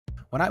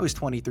When I was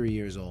 23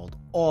 years old,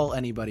 all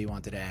anybody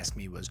wanted to ask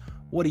me was,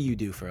 what do you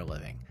do for a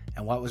living?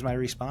 And what was my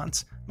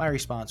response? My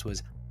response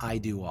was, I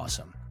do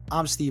awesome.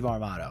 I'm Steve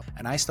Armato,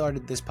 and I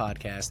started this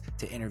podcast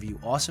to interview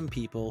awesome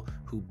people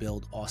who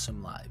build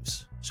awesome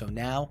lives. So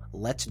now,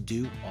 let's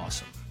do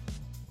awesome.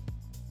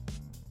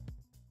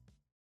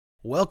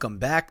 Welcome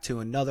back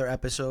to another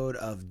episode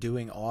of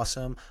Doing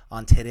Awesome.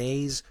 On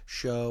today's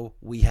show,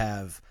 we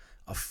have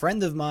a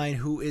friend of mine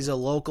who is a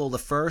local, the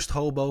first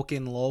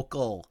Hoboken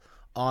local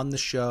on the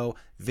show,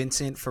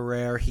 Vincent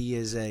Ferrer. He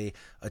is a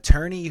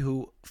attorney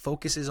who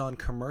focuses on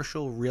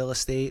commercial real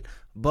estate,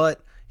 but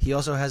he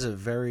also has a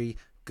very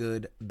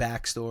good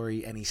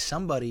backstory, and he's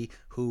somebody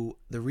who,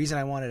 the reason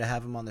I wanted to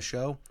have him on the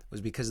show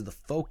was because of the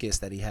focus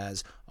that he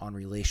has on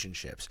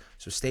relationships.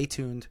 So stay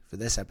tuned for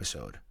this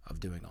episode of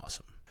Doing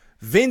Awesome.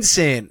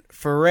 Vincent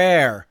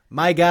Ferrer,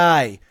 my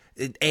guy,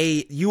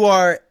 you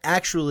are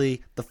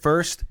actually the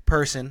first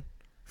person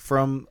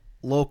from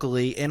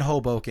locally in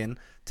Hoboken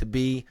to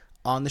be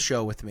on the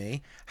show with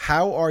me.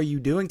 How are you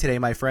doing today,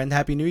 my friend?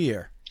 Happy New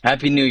Year.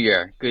 Happy New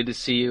Year. Good to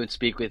see you and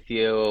speak with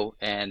you.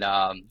 And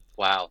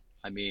wow,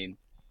 I'm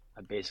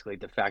basically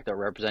de facto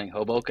representing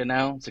Hoboken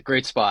now. It's a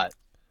great spot.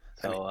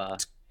 I mean, So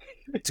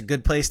it's a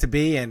good place to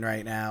be in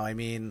right now. I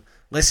mean,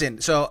 listen,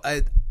 so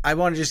I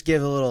want to just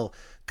give a little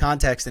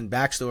context and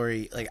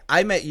backstory. Like,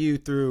 I met you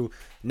through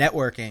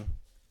networking,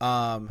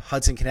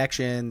 Hudson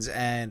Connections,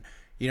 and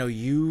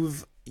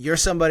you're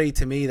somebody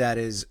to me that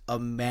is a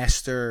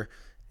master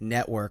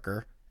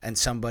networker and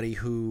somebody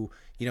who,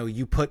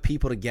 you put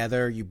people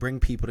together, you bring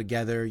people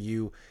together,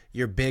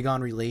 you're big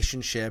on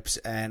relationships.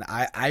 And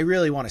I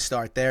really want to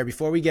start there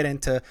before we get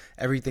into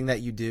everything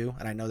that you do.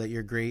 And I know that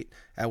you're great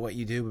at what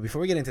you do, but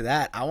before we get into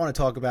that, I want to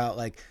talk about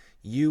like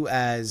you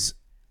as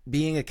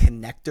being a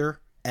connector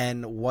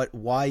and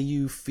why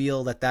you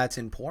feel that that's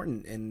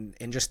important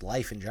in just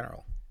life in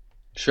general.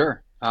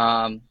 sure.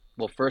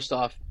 Well, first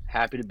off,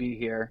 happy to be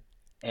here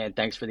and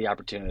thanks for the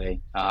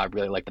opportunity. I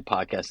really like the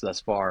podcast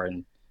thus far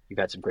and you've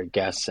had some great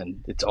guests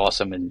and it's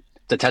awesome and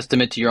it's a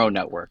testament to your own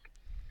network.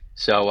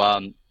 So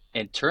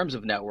in terms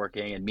of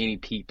networking and meeting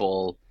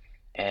people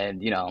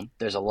and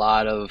there's a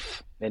lot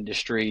of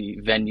industry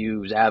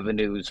venues,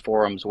 avenues,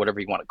 forums, whatever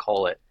you want to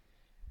call it.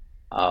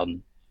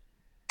 Um,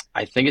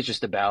 I think it's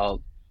just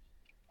about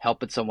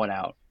helping someone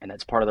out. And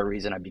that's part of the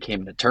reason I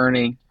became an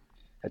attorney.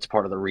 That's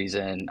part of the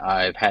reason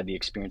I've had the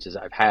experiences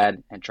I've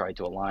had and tried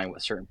to align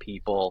with certain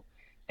people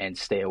and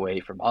stay away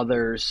from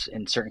others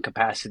in certain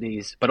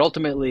capacities. But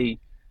ultimately,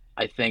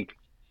 I think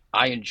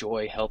I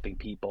enjoy helping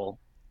people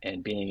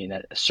and being in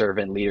a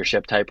servant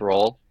leadership type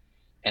role.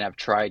 And I've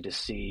tried to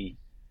see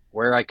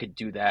where I could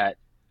do that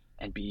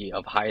and be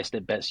of highest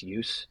and best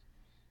use.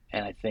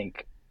 And I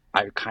think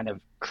I kind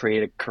of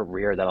create a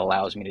career that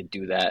allows me to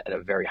do that at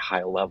a very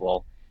high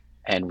level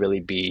and really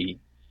be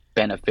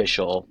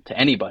beneficial to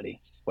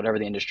anybody, whatever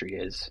the industry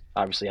is.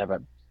 Obviously, I have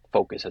a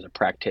focus as a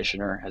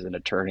practitioner, as an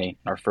attorney,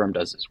 and our firm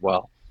does as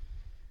well.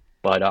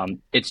 But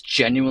it's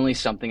genuinely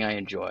something I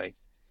enjoy.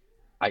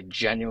 I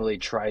genuinely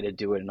try to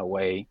do it in a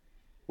way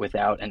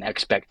without an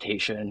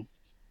expectation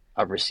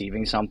of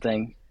receiving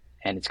something.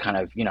 And it's kind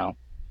of,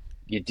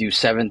 you do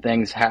seven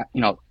things,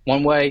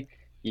 one way,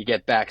 you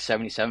get back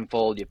 77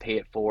 fold, you pay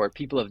it forward.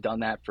 People have done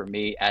that for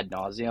me ad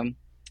nauseum.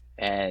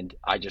 And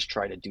I just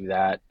try to do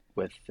that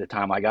with the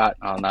time I got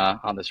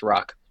on this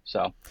rock.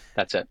 So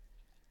that's it.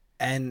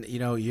 And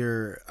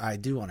I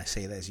do want to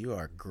say this: you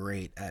are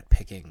great at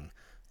picking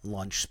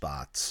lunch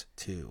spots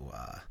to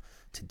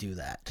do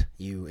that.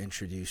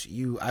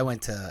 I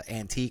went to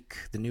Antique,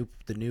 the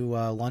new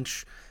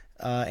lunch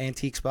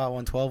Antique spot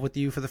 112 with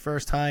you for the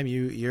first time.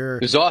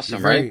 It was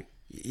awesome, right?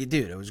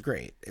 Dude, it was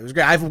great. It was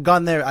great. I've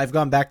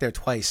gone back there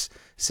twice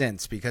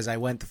since because I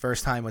went the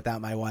first time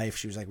without my wife.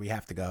 She was like, "We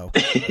have to go."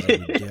 I was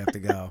like, "We do have to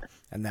go,"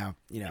 and now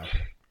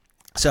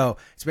So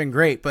it's been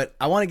great, but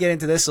I want to get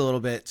into this a little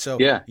bit. So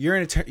Yeah, you're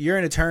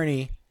an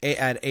attorney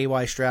at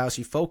AY Strauss.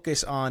 You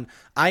focus on.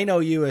 I know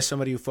you as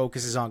somebody who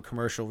focuses on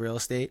commercial real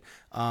estate.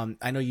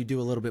 I know you do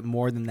a little bit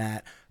more than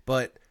that,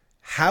 but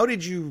how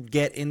did you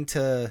get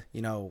into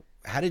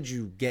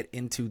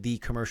the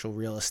commercial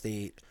real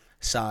estate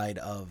side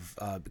of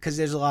because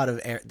there's a lot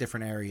of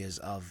different areas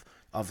of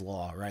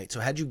law, right? So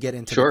how'd you get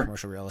into the sure.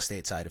 commercial real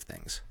estate side of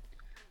things?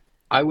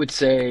 I would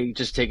say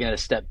just taking it a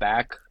step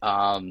back,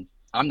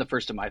 I'm the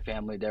first in my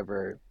family to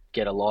ever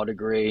get a law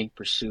degree,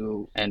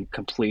 pursue and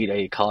complete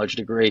a college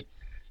degree.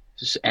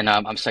 And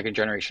I'm second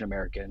generation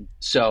American.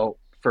 So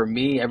for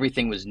me,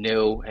 everything was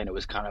new and it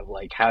was kind of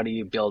like, how do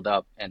you build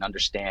up and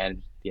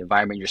understand the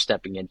environment you're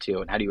stepping into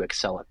and how do you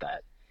excel at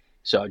that?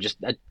 So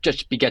that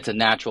just begets a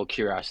natural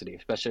curiosity,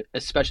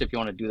 especially if you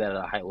want to do that at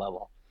a high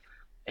level.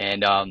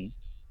 And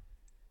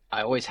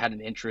I always had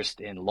an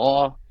interest in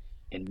law,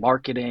 in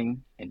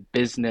marketing, in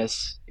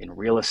business, in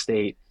real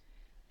estate,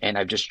 and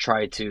I've just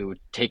tried to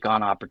take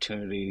on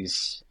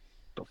opportunities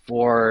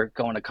before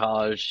going to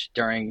college,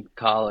 during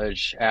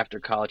college,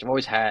 after college. I've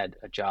always had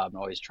a job and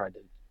always tried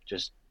to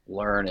just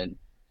learn and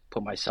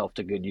put myself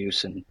to good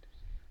use and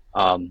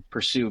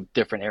pursue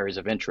different areas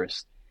of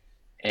interest.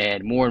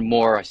 And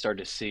more, I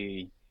started to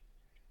see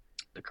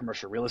the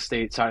commercial real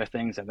estate side of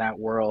things in that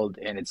world,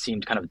 and it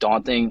seemed kind of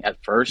daunting at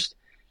first.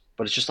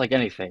 But it's just like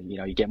anything,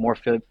 you get more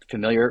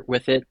familiar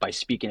with it by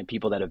speaking to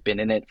people that have been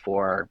in it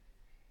for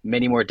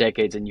many more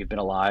decades than you've been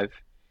alive.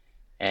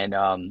 And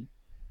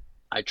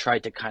I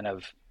tried to kind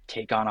of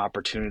take on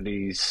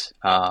opportunities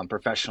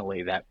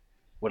professionally that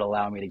would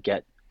allow me to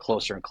get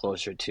closer and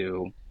closer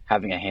to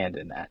having a hand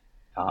in that.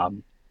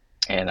 Um,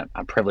 and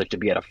I'm privileged to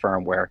be at a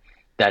firm where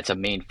that's a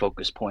main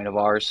focus point of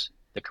ours,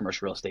 the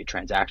commercial real estate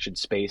transaction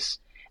space,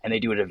 and they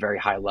do it at a very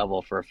high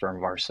level for a firm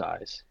of our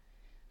size.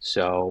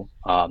 So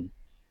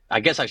I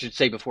guess I should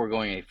say before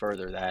going any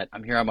further that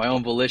I'm here on my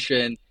own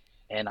volition,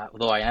 and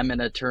although I am an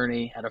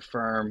attorney at a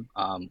firm,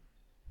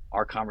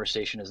 our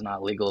conversation is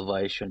not legal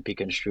advice, shouldn't be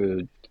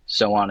construed,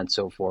 so on and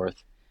so forth.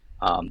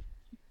 Um,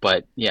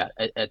 but yeah,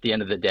 at the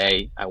end of the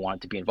day, I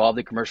wanted to be involved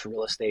in commercial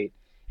real estate,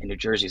 and New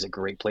Jersey is a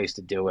great place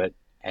to do it.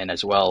 And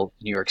as well,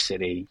 New York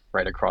City,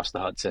 right across the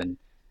Hudson,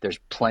 there's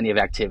plenty of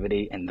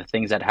activity, and the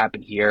things that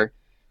happen here,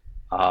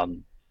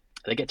 um,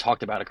 they get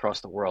talked about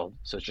across the world.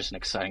 So it's just an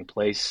exciting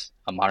place,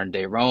 a modern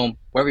day Rome,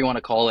 whatever you want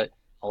to call it.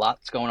 A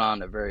lot's going on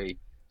in a very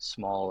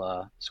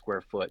small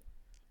square foot,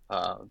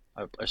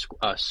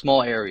 a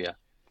small area,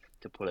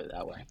 to put it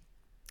that way.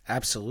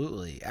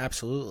 Absolutely,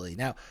 absolutely.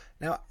 Now,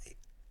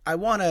 I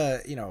want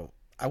to,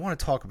 I want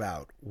to talk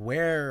about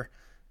where'd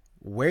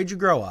you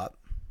grow up,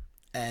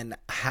 and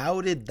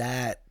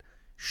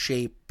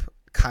shape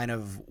kind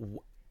of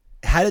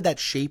how did that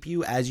shape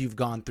you as you've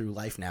gone through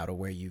life now to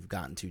where you've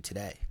gotten to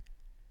today?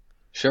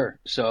 Sure.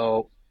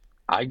 So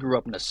I grew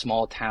up in a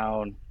small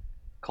town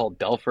called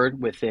Belford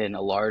within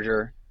a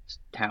larger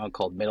town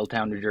called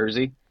Middletown, New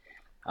Jersey.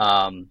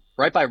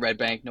 Right by Red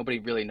Bank. Nobody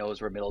really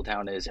knows where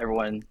Middletown is.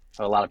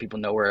 A lot of people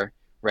know where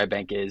Red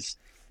Bank is.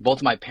 Both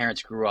of my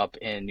parents grew up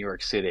in New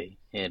York City,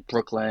 in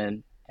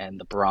Brooklyn and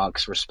the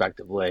Bronx,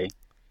 respectively.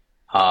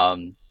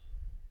 Um,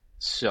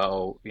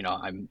 so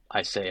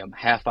I say I'm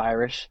half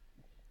Irish,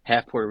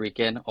 half Puerto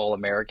Rican, all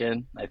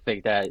American. I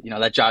think that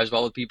that jives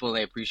well with people and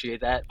they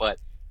appreciate that. But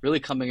really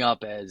coming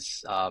up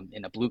as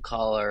in a blue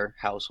collar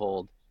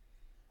household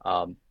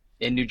um,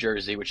 in New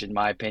Jersey, which in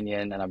my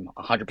opinion, and I'm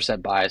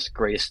 100% biased,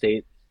 greatest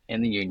state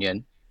in the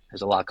union.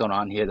 There's a lot going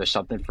on here. There's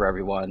something for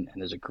everyone,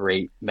 and there's a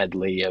great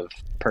medley of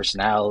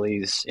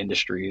personalities,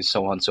 industries,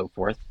 so on and so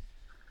forth.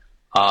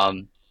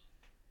 Um,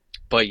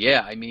 but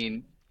yeah, I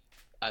mean,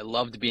 I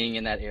loved being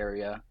in that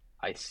area.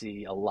 I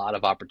see a lot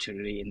of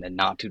opportunity in the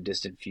not too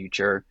distant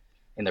future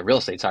in the real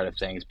estate side of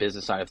things,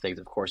 business side of things,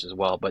 of course, as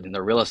well, but in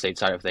the real estate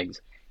side of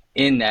things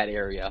in that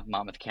area,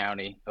 Monmouth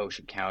County,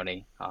 Ocean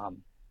County,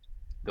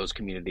 those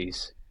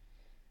communities.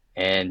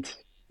 And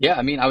yeah,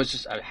 I mean, I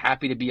was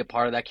happy to be a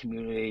part of that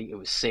community. It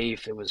was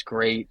safe. It was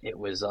great. It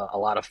was a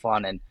lot of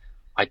fun. And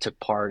I took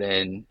part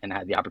in and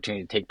had the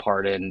opportunity to take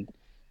part in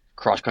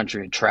cross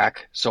country and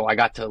track. So I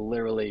got to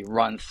literally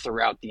run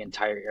throughout the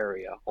entire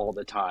area all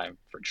the time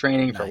for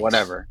training, for Nice.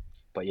 whatever.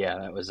 But yeah,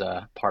 that was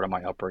a part of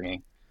my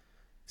upbringing.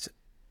 So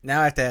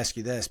now I have to ask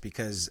you this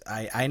because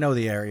I know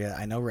the area.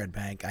 I know Red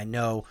Bank. I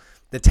know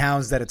the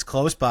towns that it's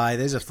close by.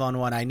 There's a fun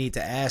one I need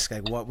to ask.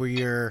 Like,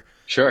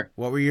 Sure.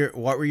 what were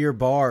your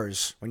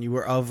bars when you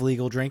were of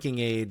legal drinking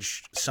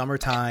age?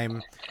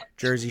 Summertime,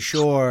 Jersey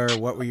Shore.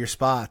 What were your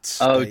spots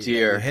Oh that you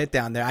dear. hit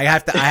down there? I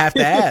have to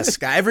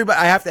ask everybody.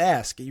 I have to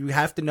ask. You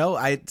have to know.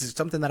 It's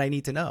something that I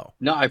need to know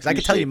No, I because I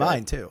could tell you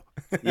appreciate that.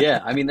 mine too. Yeah,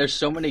 I mean, there's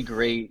so many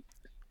great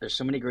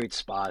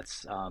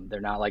spots. They're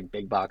not like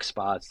big box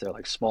spots. They're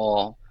like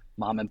small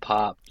mom and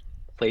pop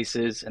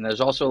places, and there's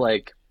also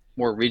like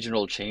more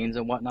regional chains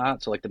and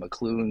whatnot. So like the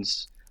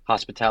McLuhan's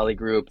Hospitality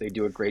Group, they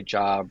do a great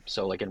job.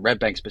 So like in Red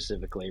Bank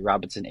specifically,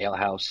 Robinson Ale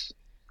House,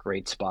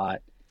 great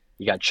spot.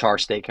 You got Char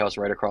Steakhouse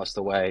right across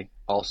the way.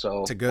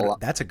 Also, a lot.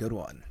 That's a good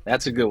one.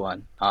 That's a good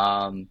one.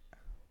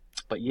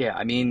 But yeah,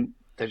 I mean,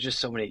 there's just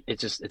so many.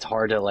 It's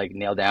hard to like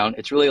nail down.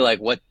 It's really like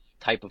what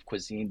type of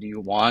cuisine do you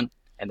want?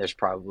 And there's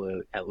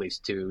probably at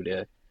least two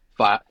to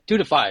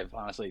five,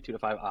 honestly, 2 to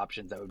 5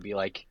 options that would be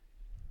like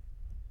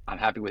I'm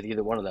happy with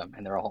either one of them,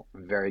 and they're all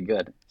very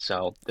good.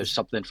 So there's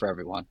something for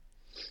everyone.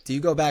 Do you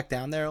go back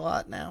down there a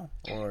lot now,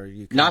 or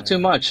you kind Not too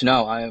of much.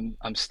 No,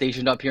 I'm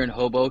stationed up here in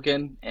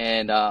Hoboken,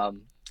 and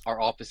our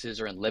offices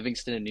are in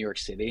Livingston in New York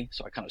City.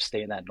 So I kind of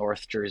stay in that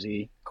North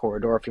Jersey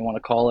corridor, if you want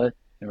to call it,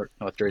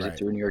 North Jersey right?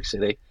 through New York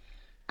City.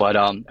 But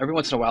every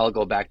once in a while, I'll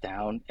go back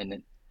down,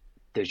 and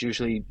there's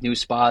usually new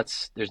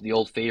spots. There's the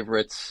old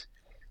favorites.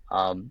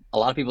 A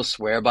lot of people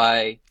swear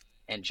by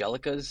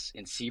Angelica's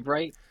in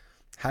Seabright.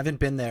 Haven't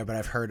been there, but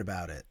I've heard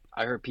about it.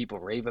 I heard people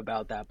rave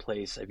about that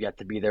place. I've yet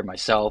to be there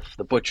myself.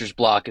 The Butcher's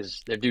Block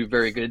is they do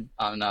very good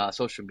on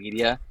social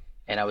media.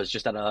 And I was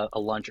just at a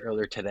lunch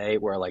earlier today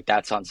where like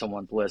that's on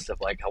someone's list of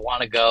like I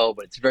want to go,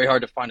 but it's very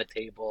hard to find a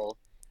table.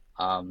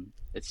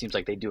 It seems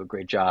like they do a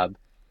great job.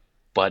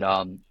 But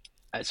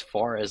as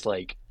far as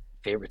like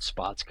favorite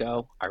spots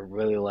go, I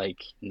really like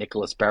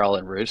Nicholas Barrel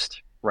and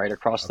Roost right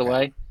across the Okay,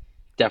 way.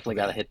 Definitely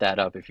got to okay. hit that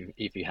up if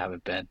you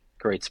haven't been.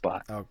 Great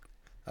spot. Oh,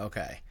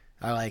 okay.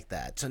 I like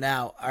that. So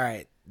now, all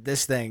right,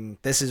 this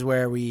is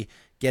where we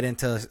get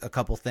into a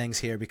couple things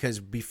here, because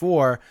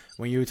before,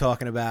 when you were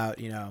talking about,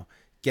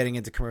 getting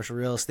into commercial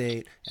real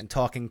estate and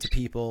talking to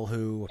people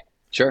who,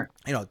 Sure.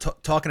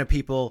 talking to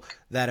people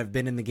that have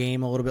been in the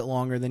game a little bit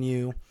longer than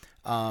you.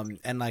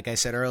 And like I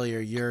said earlier,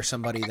 you're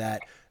somebody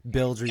that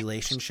builds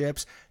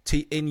relationships.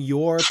 In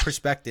your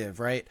perspective,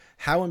 right?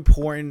 How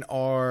important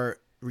are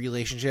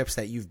relationships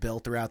that you've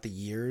built throughout the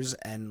years,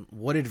 and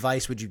what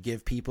advice would you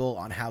give people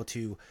on how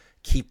to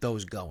keep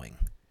those going?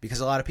 Because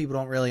a lot of people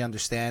don't really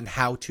understand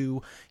how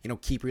to,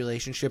 keep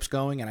relationships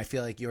going, and I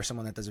feel like you're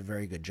someone that does a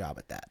very good job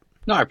at that.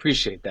 No, I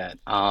appreciate that.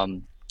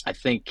 I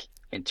think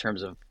in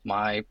terms of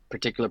my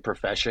particular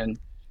profession,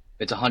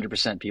 it's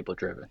 100% people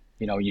driven.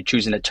 You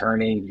choose an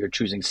attorney, you're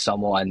choosing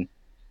someone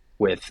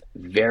with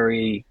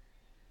very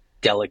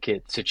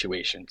delicate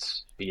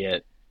situations, be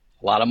it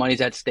a lot of money's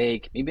at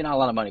stake, maybe not a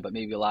lot of money, but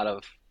maybe a lot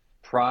of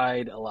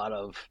pride, a lot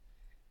of,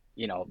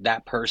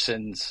 that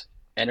person's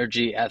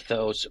energy,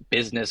 ethos,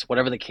 business,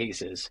 whatever the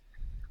case is.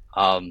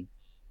 Um,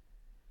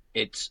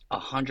 it's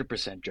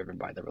 100% driven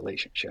by the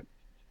relationship.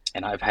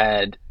 And I've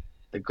had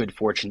the good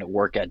fortune to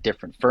work at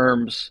different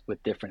firms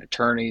with different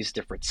attorneys,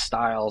 different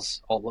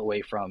styles, all the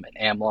way from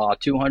an AmLaw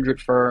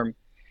 200 firm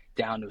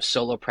down to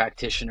solo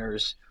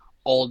practitioners,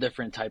 all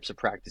different types of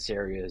practice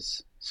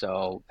areas.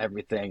 So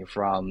everything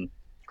from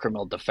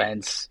criminal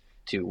defense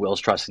to wills,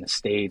 trusts, and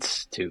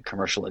estates to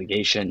commercial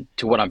litigation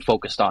to what I'm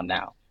focused on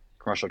now,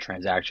 commercial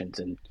transactions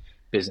and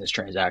business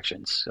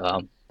transactions,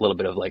 a little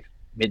bit of like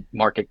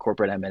mid-market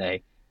corporate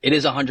M&A. It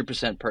is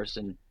 100%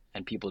 person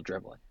and people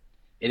driven.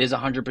 It is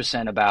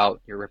 100%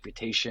 about your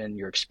reputation,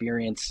 your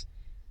experience,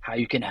 how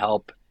you can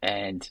help,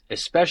 and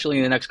especially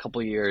in the next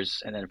couple of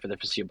years and then for the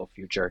foreseeable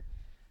future,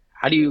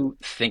 how do you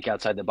think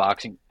outside the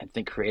box and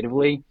think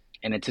creatively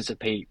and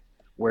anticipate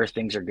where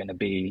things are going to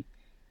be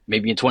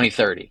maybe in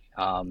 2030?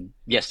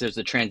 Yes, there's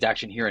the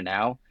transaction here and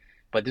now,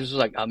 but this was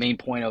like a main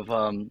point of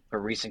a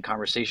recent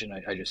conversation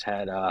I just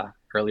had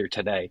earlier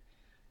today.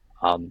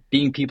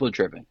 Being people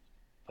driven,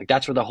 like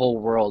that's where the whole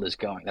world is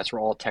going. That's where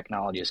all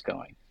technology is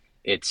going.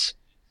 It's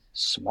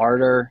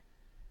smarter,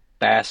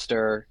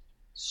 faster,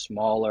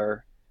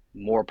 smaller,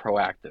 more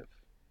proactive.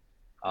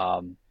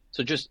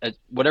 So just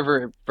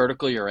whatever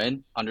vertical you're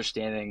in,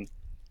 understanding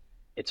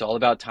it's all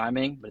about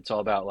timing, but it's all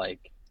about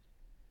like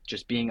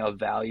just being of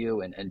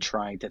value and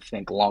trying to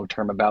think long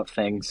term about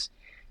things,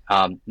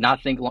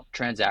 not think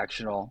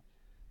transactional.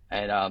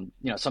 And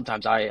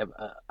sometimes I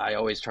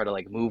always try to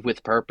like move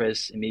with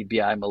purpose, and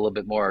maybe I'm a little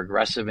bit more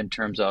aggressive in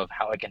terms of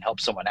how I can help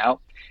someone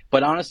out.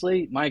 But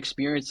honestly, my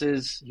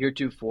experiences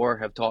heretofore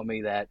have taught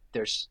me that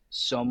there's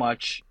so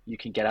much you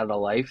can get out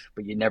of life,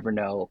 but you never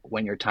know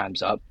when your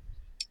time's up.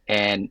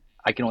 And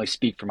I can only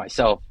speak for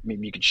myself.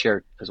 Maybe you could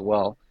share as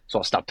well. So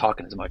I'll stop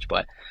talking as much.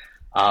 But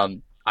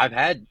I've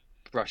had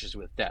brushes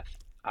with death.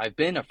 I've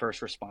been a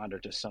first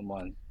responder to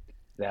someone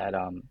that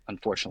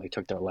unfortunately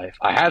took their life.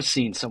 I have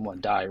seen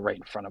someone die right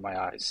in front of my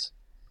eyes.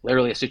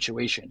 Literally a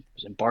situation. It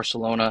was in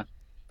Barcelona,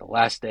 the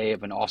last day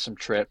of an awesome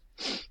trip.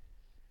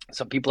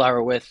 Some people I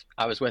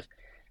was with,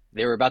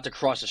 they were about to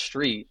cross the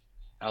street.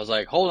 I was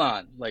like, hold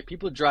on. Like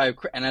people drive,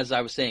 and as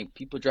I was saying,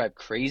 people drive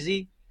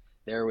crazy.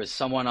 There was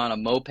someone on a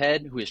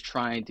moped who was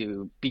trying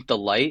to beat the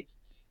light,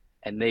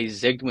 and they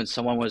zigged when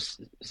someone was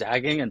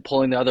zagging and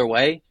pulling the other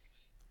way,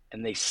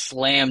 and they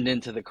slammed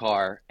into the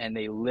car, and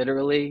they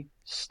literally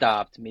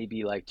stopped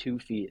maybe like 2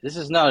 feet. This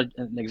is not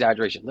an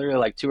exaggeration, literally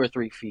like 2 or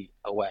 3 feet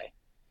away.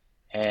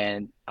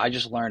 And I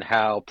just learned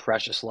how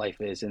precious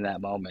life is in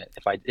that moment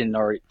if I didn't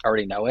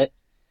already know it.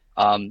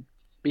 But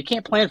you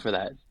can't plan for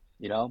that.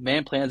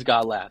 Man plans,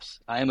 God laughs.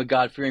 I am a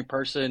God-fearing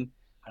person.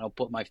 I don't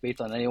put my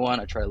faith on anyone.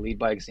 I try to lead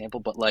by example.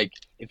 But like,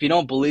 if you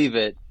don't believe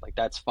it, like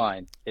that's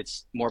fine.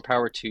 It's more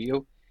power to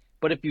you.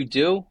 But if you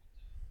do,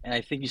 and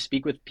I think you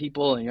speak with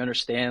people and you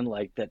understand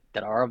like that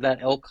are of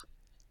that ilk,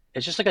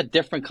 it's just like a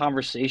different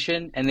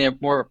conversation, and they're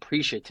more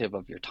appreciative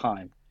of your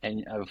time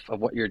and of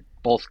what you're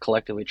both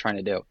collectively trying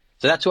to do.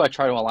 So that's who I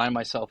try to align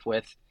myself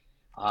with.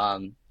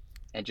 And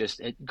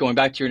just going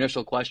back to your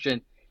initial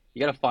question,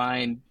 you got to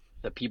find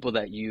the people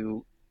that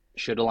you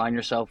should align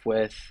yourself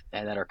with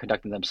and that are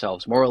conducting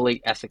themselves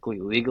morally, ethically,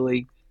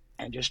 legally,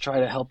 and just try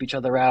to help each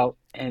other out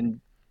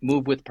and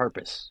move with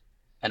purpose.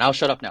 And I'll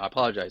shut up now. I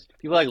apologize.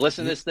 People like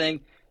listen to this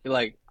thing. You're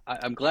like,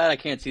 I'm glad I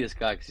can't see this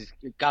guy because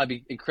he's got to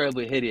be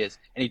incredibly hideous.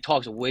 And he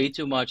talks way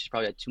too much. He's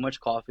probably had too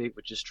much coffee,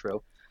 which is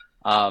true.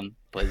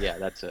 But yeah,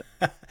 that's it.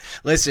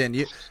 Listen,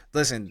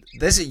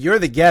 you're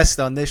the guest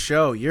on this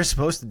show. You're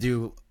supposed to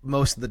do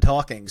most of the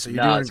talking, so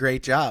you're doing a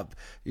great job.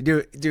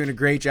 You're doing a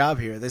great job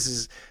here.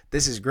 This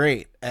is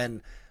great.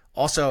 And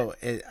also,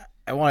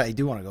 I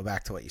do want to go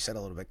back to what you said a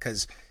little bit,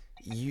 because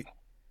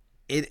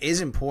it is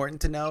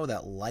important to know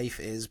that life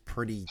is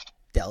pretty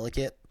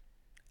delicate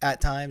at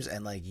times,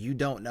 and like you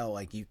don't know,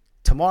 like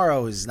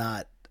tomorrow is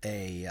not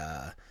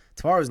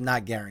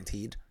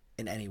guaranteed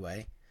in any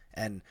way,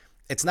 and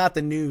it's not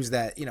the news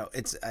that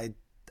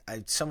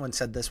someone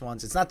said this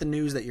once. It's not the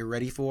news that you're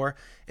ready for.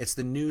 It's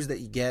the news that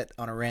you get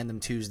on a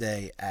random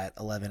Tuesday at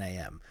 11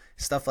 a.m.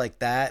 Stuff like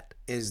that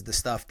is the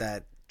stuff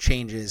that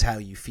changes how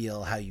you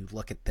feel, how you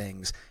look at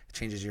things. It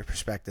changes your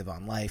perspective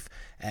on life.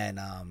 And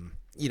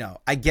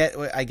I get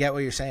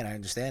what you're saying. I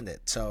understand it.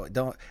 So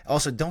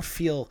don't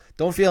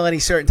feel any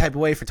certain type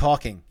of way for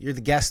talking. You're the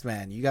guest,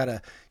 man.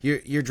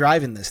 You're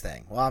driving this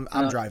thing. Well,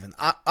 I'm driving.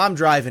 I'm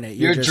driving it.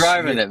 You're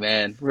driving it,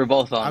 man. We're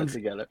both on it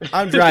together.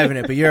 I'm driving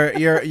it, but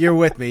you're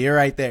with me. You're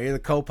right there. You're the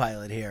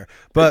co-pilot here.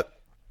 But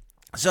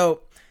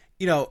so,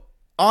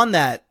 on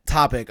that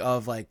topic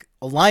of like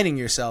aligning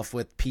yourself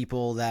with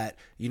people that,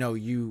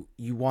 you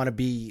want to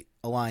be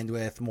aligned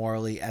with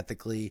morally,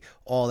 ethically,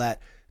 all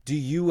that. Do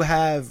you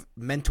have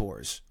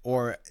mentors,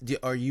 or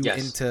are you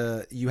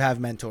you have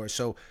mentors?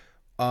 So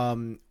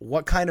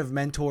what kind of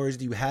mentors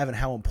do you have, and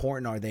how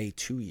important are they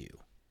to you?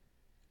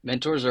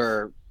 Mentors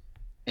are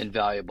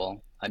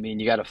invaluable. I mean,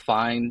 you got to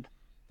find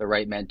the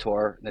right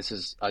mentor.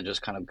 I'll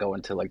just kind of go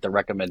into like the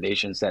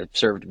recommendations that have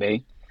served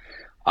me.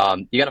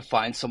 You got to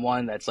find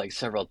someone that's like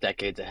several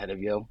decades ahead of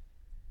you.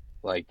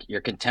 Like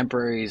your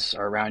contemporaries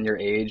are around your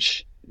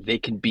age. They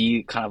can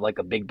be kind of like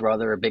a big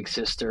brother, a big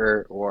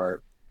sister,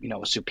 or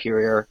a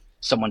superior,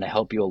 someone to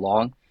help you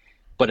along.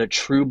 But a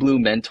true blue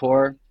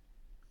mentor,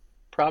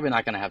 probably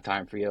not going to have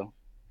time for you.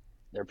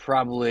 They're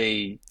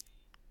probably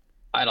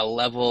at a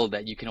level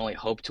that you can only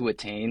hope to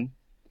attain.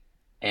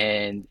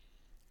 And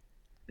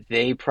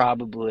they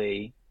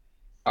probably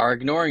are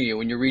ignoring you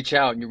when you reach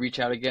out and you reach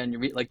out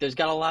again. Like there's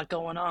got a lot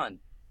going on.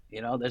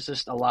 There's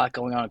just a lot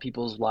going on in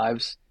people's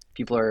lives.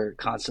 People are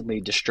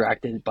constantly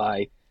distracted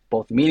by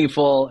both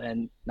meaningful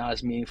and not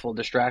as meaningful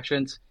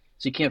distractions.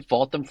 So you can't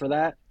fault them for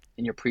that,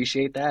 and you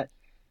appreciate that.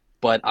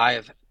 But I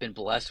have been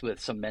blessed with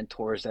some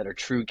mentors that are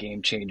true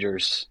game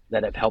changers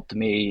that have helped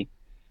me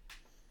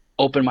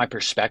open my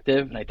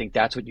perspective. And I think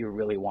that's what you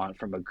really want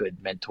from a good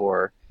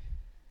mentor.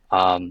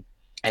 And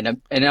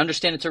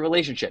understand it's a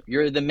relationship.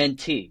 You're the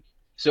mentee.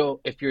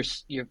 So if you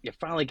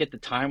finally get the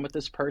time with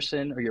this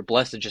person, or you're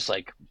blessed to just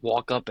like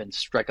walk up and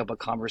strike up a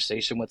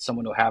conversation with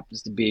someone who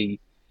happens to be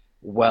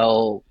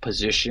well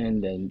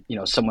positioned and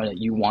someone that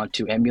you want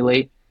to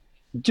emulate,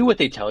 do what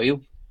they tell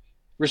you,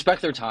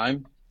 respect their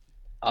time.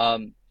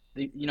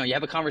 You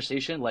have a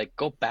conversation, like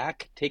go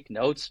back, take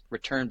notes,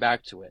 return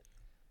back to it.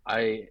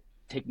 I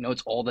take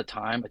notes all the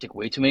time. I take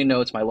way too many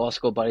notes. My law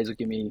school buddies would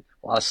give me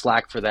a lot of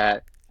slack for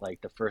that. Like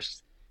the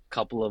first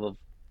couple of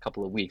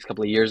weeks,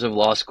 couple of years of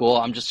law school,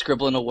 I'm just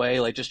scribbling away,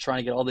 like just trying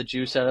to get all the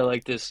juice out of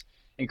like this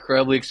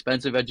incredibly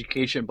expensive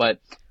education. But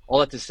all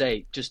that to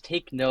say, just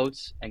take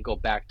notes and go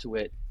back to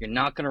it. You're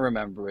not going to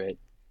remember it.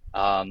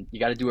 You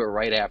got to do it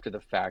right after the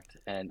fact.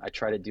 And I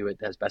try to do it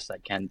as best I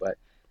can, but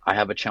I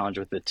have a challenge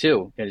with it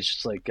too. And it's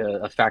just like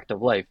a fact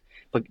of life.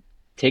 But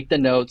take the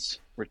notes,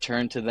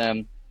 return to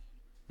them.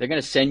 They're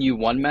going to send you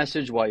one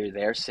message while you're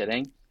there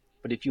sitting.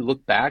 But if you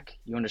look back,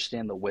 you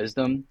understand the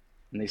wisdom.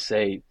 And they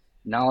say,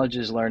 knowledge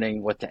is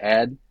learning what to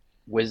add.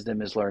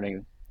 Wisdom is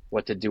learning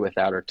what to do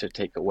without or to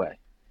take away.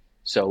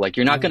 So like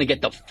you're not going to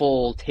get the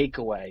full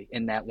takeaway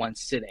in that one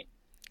sitting.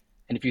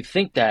 And if you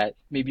think that,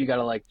 maybe you got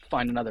to like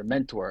find another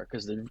mentor,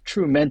 because the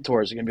true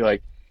mentors are going to be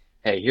like,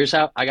 hey, here's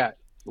how I got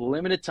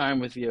limited time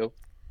with you.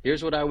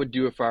 Here's what I would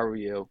do if I were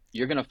you.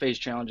 You're going to face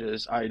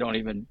challenges I don't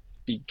even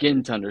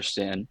begin to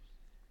understand.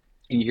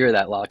 And you hear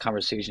that a lot of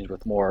conversations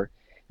with more,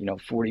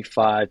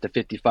 45 to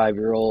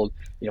 55-year-old,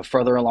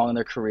 further along in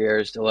their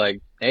careers. They're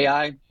like,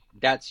 AI,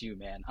 that's you,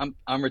 man.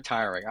 I'm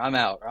retiring. I'm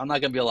out. I'm not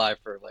going to be alive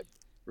for like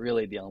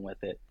really dealing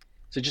with it.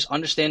 So just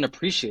understand,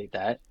 appreciate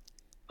that.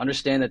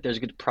 Understand that there's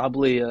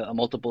probably a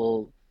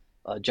multiple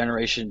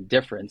generation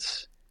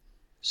difference.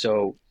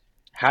 So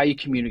how you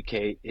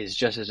communicate is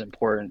just as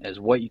important as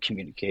what you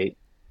communicate.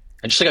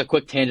 And just like a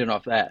quick tangent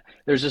off that,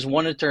 there's this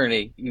one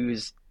attorney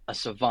who's a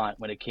savant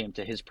when it came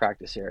to his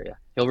practice area.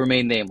 He'll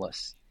remain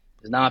nameless.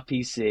 He's not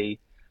PC.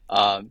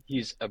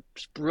 He's a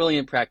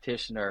brilliant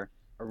practitioner,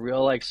 a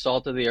real like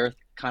salt of the earth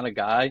kind of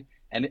guy.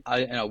 And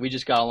we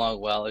just got along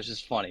well. It's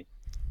just funny.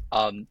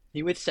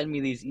 He would send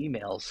me these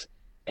emails,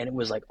 and it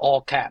was like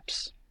all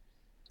caps,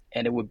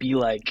 and it would be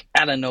like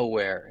out of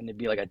nowhere, and it'd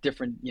be like at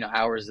different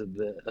hours of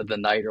the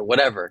night or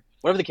whatever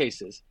the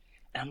case is.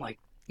 And I'm like,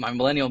 my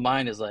millennial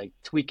mind is like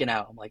tweaking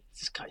out. I'm like,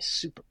 this guy's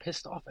super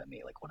pissed off at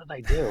me. Like, what did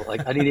I do?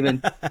 Like, I didn't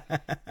even.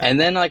 And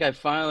then like I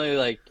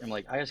finally I'm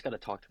like, I just got to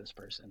talk to this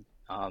person.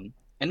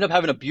 Ended up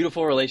having a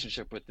beautiful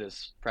relationship with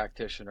this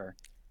practitioner,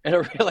 and I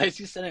realized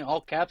he's sending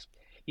all caps.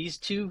 He's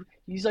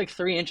like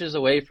 3 inches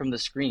away from the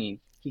screen.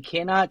 He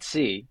cannot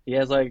see. He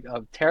has like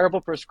a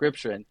terrible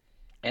prescription,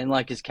 and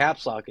like his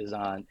caps lock is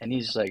on, and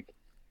he's like,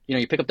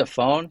 you pick up the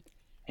phone, and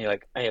you're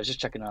like, hey, I was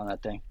just checking on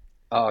that thing.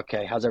 Oh,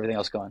 okay. How's everything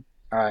else going?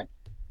 All right.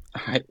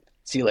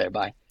 See you later.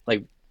 Bye.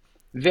 Like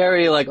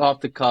very like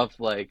off the cuff,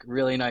 like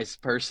really nice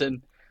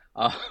person.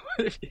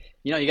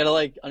 You got to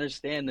like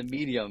understand the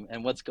medium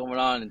and what's going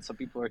on. And some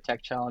people are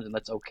tech challenged, and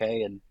that's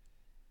okay. And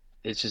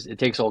it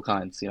takes all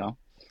kinds,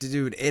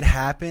 Dude, it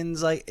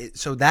happens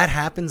so that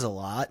happens a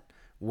lot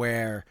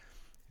where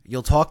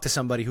you'll talk to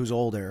somebody who's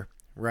older,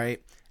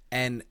 right?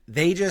 And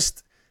you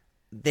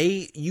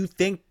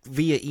think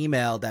via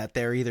email that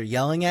they're either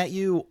yelling at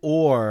you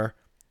or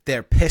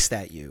they're pissed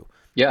at you.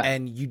 Yeah.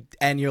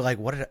 and you're like,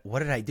 what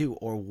did I do,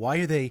 or why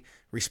are they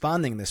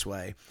responding this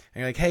way?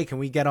 And you're like, hey, can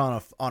we get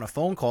on a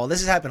phone call? This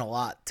has happened a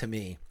lot to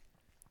me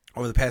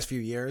over the past few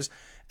years.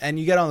 And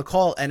you get on the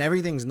call and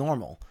everything's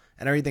normal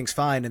and everything's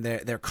fine and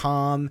they're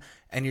calm,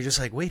 and you're just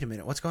like, wait a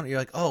minute, what's going on? You're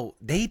like, oh,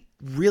 they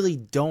really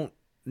don't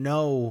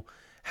know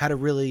how to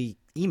really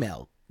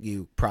email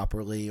you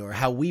properly, or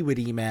how we would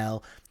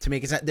email to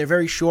make it. They're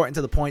very short and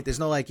to the point. There's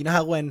no like, you know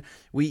how when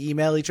we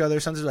email each other,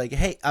 sometimes like,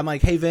 hey, I'm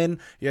like, hey Vin,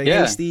 you're like,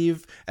 Yeah. hey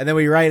Steve, and then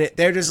we write it.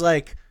 They're just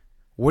like,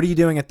 what are you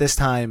doing at this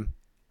time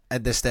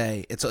at this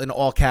day? It's in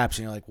all caps,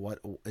 and you're like, what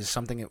is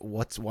something?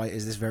 Why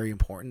is this very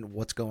important?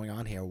 What's going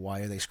on here?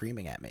 Why are they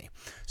screaming at me?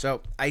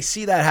 So I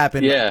see that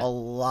happen Yeah. a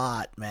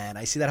lot, man.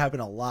 I see that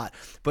happen a lot.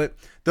 But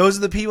those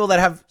are the people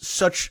that have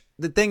such.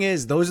 The thing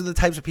is, those are the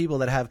types of people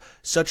that have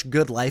such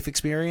good life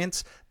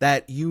experience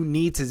that you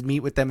need to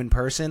meet with them in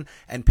person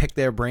and pick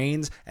their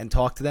brains and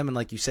talk to them, and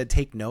like you said,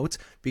 take notes,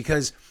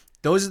 because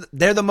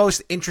they're the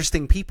most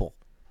interesting people.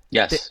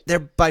 Yes. They're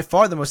by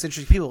far the most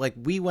interesting people. Like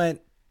we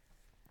went.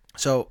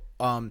 So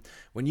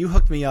when you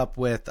hooked me up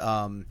with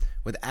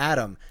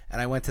Adam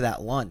and I went to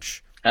that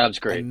lunch, Adam's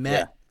great.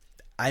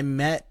 I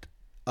met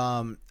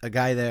a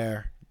guy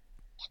there.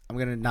 I'm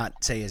gonna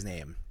not say his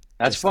name.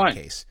 That's just in fine.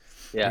 case.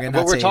 Yeah.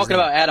 But we're talking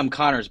about Adam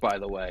Connors, by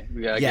the way.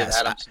 We gotta Yes,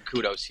 give Adam some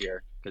kudos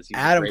here, because he's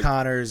Adam great.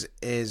 Connors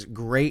is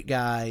great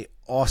guy,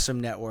 awesome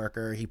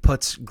networker. He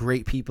puts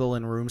great people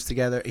in rooms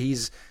together.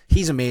 He's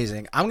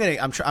amazing. I'm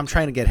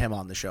trying to get him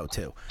on the show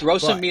too. Throw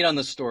some meat on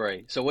the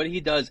story. So what he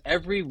does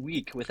every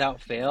week without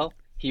fail,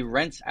 he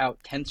rents out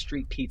 10th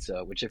Street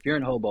Pizza, which if you're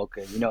in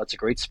Hoboken, you know it's a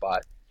great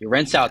spot. He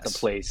rents out the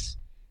place,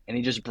 and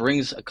he just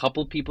brings a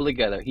couple people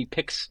together. He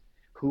picks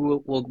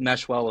who will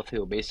mesh well with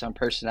who based on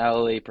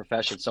personality,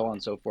 profession, so on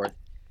and so forth.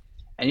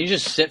 And you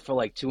just sit for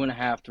like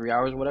 2.5, 3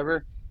 hours,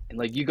 whatever, and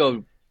like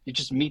you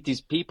just meet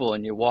these people,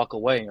 and you walk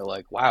away, and you're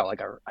like, wow,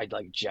 like I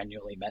like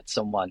genuinely met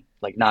someone.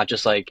 Like not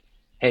just like,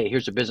 hey,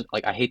 here's a business.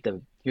 Like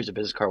here's a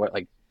business card.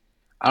 Like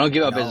I don't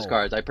give out business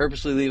cards. I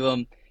purposely leave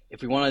them.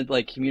 If we want to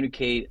like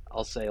communicate,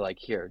 I'll say like,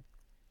 here's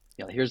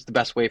the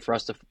best way for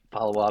us to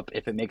follow up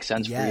if it makes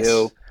sense for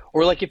you.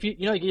 Or like if you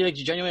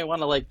genuinely want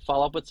to like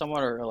follow up with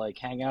someone or like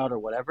hang out or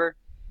whatever,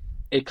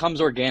 it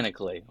comes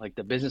organically. Like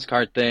the business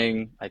card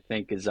thing, I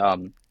think is a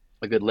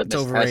good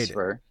litmus test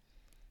for.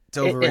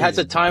 It has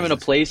a time and a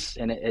place,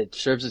 and it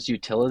serves its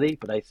utility.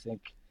 But I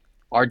think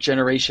our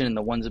generation and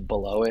the ones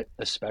below it,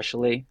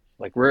 especially,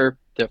 like we're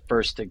the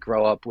first to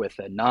grow up with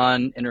a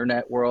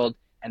non-internet world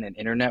and an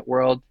internet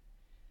world.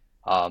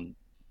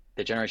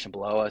 The generation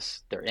below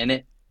us, they're in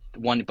it. The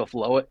one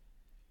below it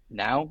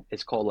now,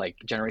 it's called like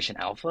Generation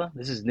Alpha.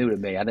 This is new to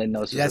me. I didn't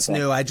know this was That's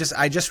new. I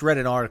just read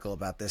an article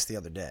about this the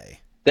other day.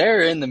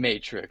 They're in the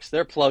matrix.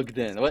 They're plugged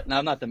in. What? No,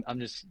 I'm not. I'm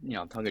just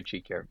tongue in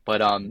cheek here. But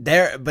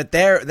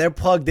they're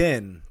plugged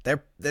in.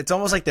 It's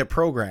almost like they're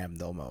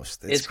programmed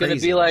almost. It's going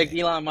to be like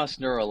Elon Musk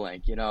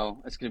Neuralink.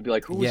 It's going to be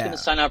like, who's going to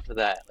sign up for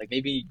that? Like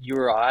maybe you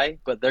or I,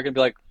 but they're going to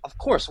be like, of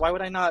course. Why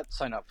would I not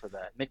sign up for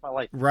that? Make my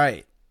life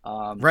right.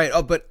 Right.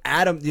 Oh, but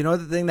Adam, you know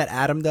the thing that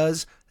Adam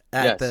does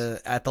at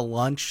the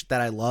lunch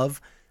that I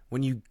love?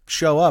 When you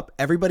show up,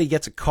 everybody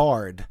gets a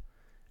card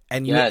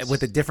and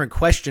with a different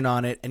question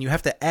on it, and you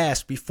have to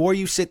ask before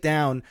you sit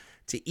down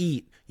to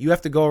eat. You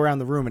have to go around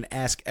the room and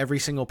ask every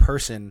single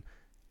person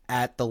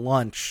at the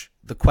lunch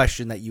the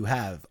question that you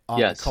have on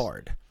the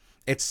card.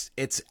 It's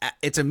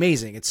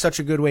amazing. It's such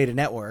a good way to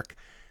network.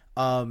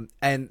 And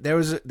there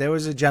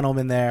was a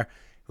gentleman there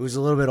who was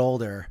a little bit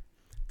older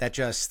that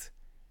just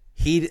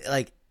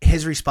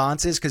his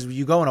responses, because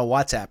you go in a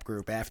WhatsApp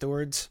group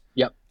afterwards.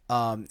 Yep.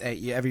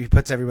 He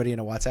puts everybody in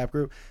a WhatsApp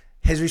group.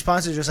 His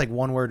responses are just like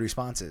one-word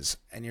responses,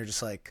 and you're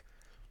just like,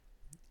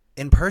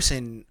 in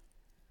person,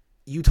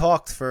 you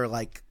talked for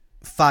like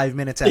 5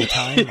 minutes at a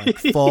time, like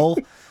full,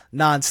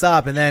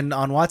 nonstop, and then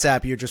on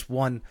WhatsApp you're just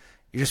one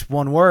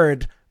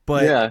word.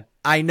 But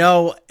I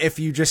know if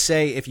you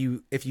say,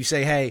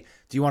 hey,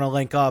 do you want to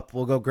link up?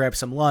 We'll go grab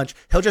some lunch.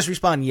 He'll just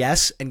respond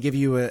yes and give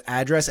you an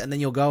address, and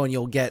then you'll go and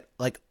you'll get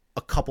like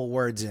a couple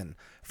words in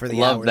for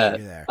the hour that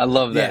you're there. I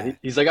love that. Yeah.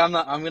 He's like, I'm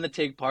going to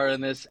take part in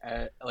this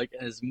like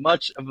as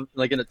much of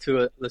like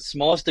to the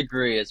smallest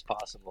degree as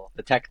possible.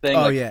 The tech thing.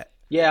 Oh like,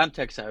 yeah, I'm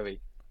tech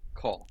savvy.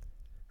 Call.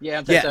 Yeah,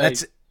 I'm tech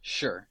savvy.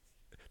 Sure.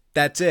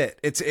 That's it.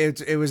 It's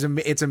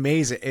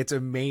amazing. It's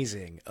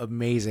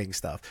amazing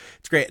stuff.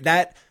 It's great.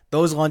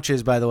 Those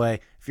lunches, by the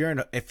way,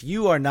 if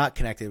you are not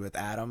connected with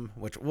Adam,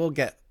 which we'll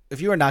get,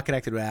 if you are not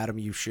connected with Adam,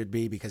 you should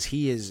be, because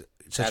he is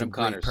such Adam a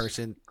great Connors,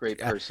 person. Great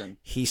person.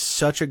 He's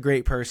such a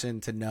great person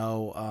to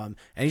know, and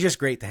he's just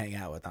great to hang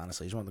out with.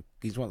 Honestly, he's one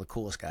of the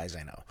coolest guys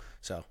I know.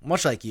 So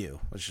much like you,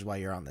 which is why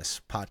you're on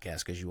this podcast,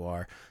 because you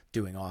are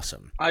doing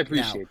awesome. I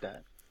appreciate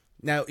that.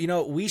 Now,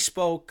 we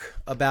spoke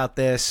about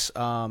this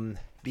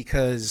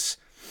because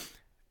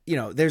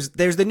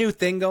there's the new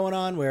thing going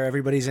on where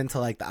everybody's into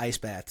like the ice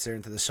baths, they're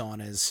into the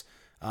saunas.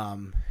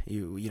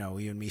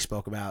 You and me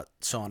spoke about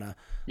sauna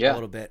a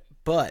little bit,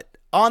 but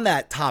on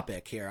that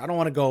topic here, I don't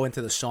want to go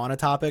into the sauna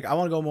topic. I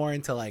want to go more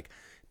into like,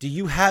 do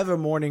you have a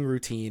morning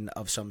routine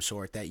of some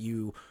sort that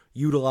you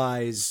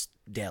utilize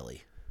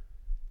daily?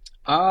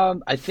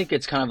 I think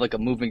it's kind of like a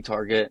moving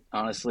target,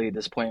 honestly, at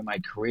this point in my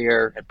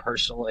career and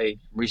personally.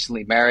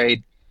 Recently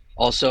married,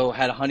 also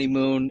had a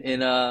honeymoon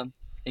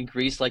in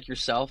Greece like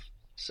yourself.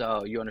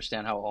 So you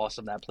understand how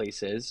awesome that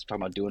place is.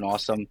 Talking about doing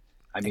awesome.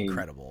 I mean,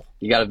 Incredible.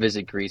 you got to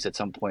visit Greece at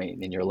some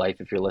point in your life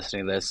if you're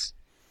listening to this.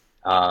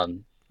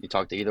 You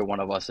talk to either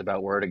one of us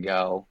about where to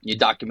go. You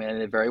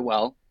documented it very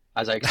well,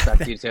 as I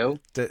expect you to.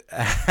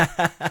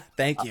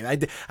 Thank you.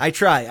 I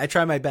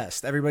try my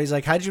best. Everybody's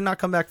like, how did you not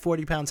come back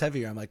 40 pounds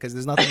heavier? I'm like, because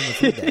there's nothing in the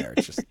food there.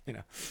 It's just,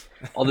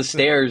 All the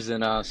stairs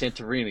in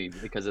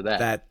Santorini because of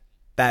that.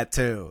 That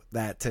too.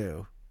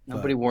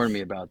 Nobody warned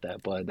me about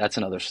that, but that's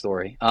another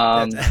story.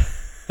 That's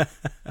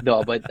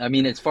No, but I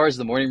mean, as far as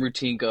the morning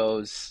routine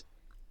goes,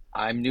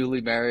 I'm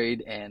newly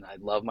married and I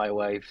love my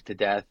wife to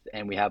death,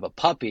 and we have a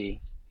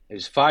puppy.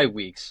 It's 5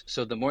 weeks,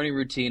 so the morning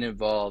routine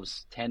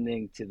involves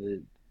tending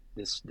to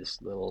this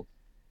little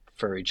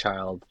furry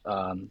child,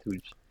 who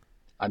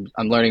I'm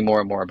learning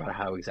more and more about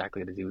how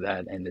exactly to do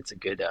that, and it's a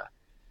good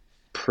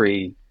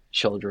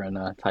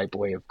pre-children type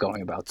way of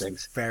going about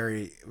things.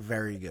 very,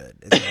 very good.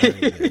 It's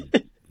very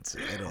good.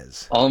 It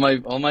is. All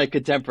my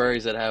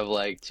contemporaries that have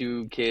like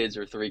 2 kids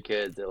or 3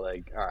 kids, they're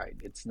like, all right,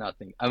 it's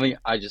nothing. I mean,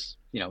 I just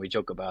we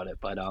joke about it,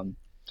 but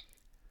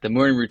the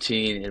morning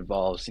routine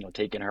involves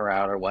taking her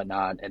out or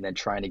whatnot, and then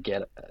trying to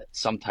get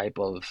some type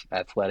of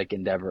athletic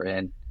endeavor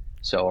in.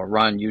 So a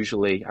run,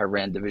 usually I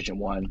ran Division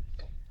 1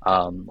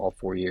 all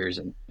 4 years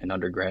in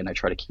undergrad, and I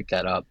try to keep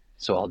that up.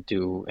 So I'll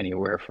do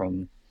anywhere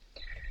from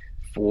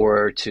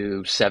 4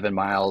 to 7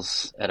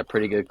 miles at a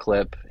pretty good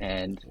clip,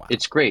 and Wow.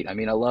 it's great. I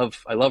mean, I love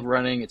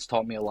running. It's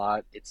taught me a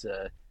lot. It's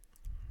a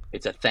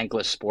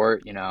thankless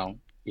sport.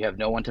 You have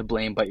no one to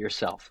blame but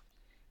yourself.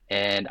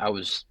 And I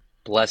was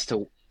blessed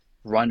to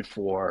run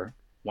for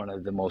one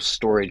of the most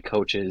storied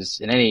coaches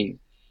in any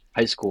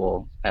high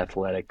school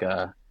athletic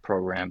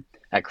program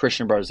at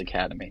Christian Brothers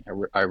Academy.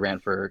 I ran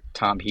for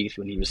Tom Heath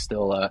when he was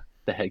still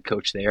the head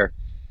coach there.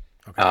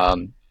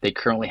 Okay. They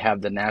currently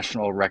have the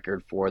national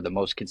record for the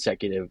most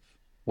consecutive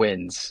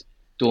wins,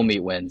 dual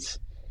meet wins.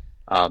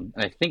 And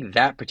I think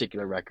that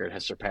particular record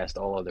has surpassed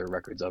all other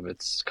records of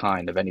its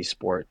kind of any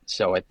sport.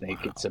 So I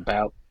think it's Wow.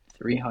 about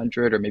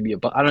 300 or maybe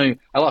above. I don't know.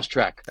 I lost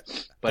track, but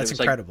it That's was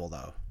like, incredible,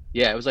 though.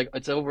 yeah, it was like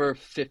it's over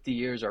 50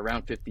 years or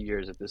around 50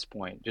 years at this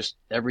point. Just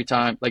every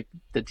time, like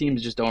the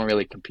teams just don't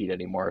really compete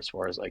anymore as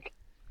far as like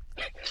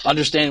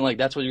understanding like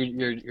that's what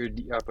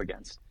you're up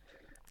against.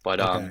 But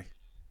Okay.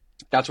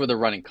 that's where the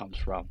running comes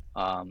from.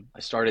 I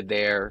started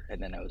there,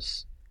 and then I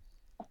was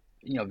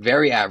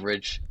very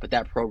average, but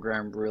that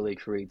program really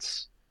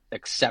creates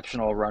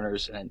exceptional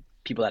runners and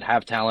people that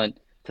have talent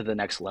to the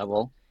next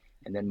level.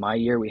 And then my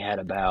year, we had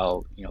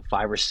about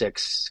 5 or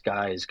 6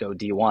 guys go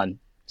D1.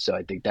 So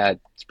I think that's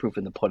proof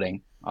in the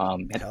pudding.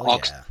 And Hell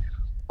yeah.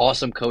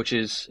 awesome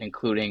coaches,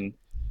 including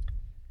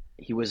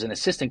he was an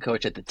assistant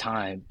coach at the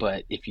time.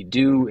 But if you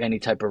do any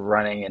type of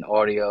running and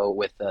audio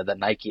with the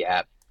Nike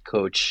app,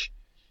 coach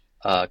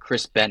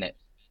Chris Bennett,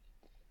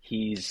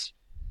 he's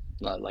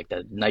like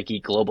the Nike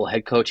global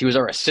head coach. He was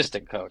our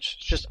assistant coach.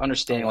 It's just Oh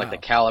understanding like the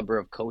wow. caliber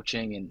of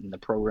coaching and the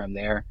program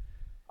there,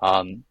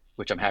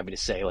 which I'm happy to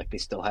say, like they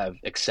still have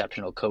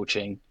exceptional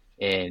coaching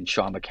in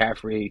Sean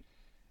McCaffrey,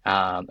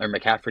 or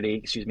McCafferty,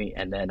 excuse me,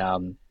 and then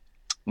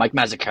Mike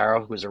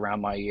Mazzacaro, who was around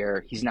my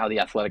year. He's now the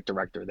athletic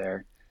director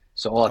there.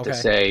 So all I have to Okay.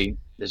 say,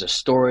 there's a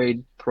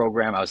storied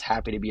program. I was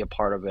happy to be a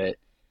part of it,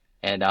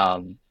 and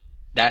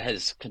that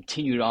has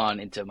continued on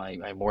into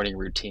my morning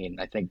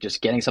routine. I think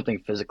just getting something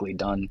physically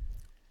done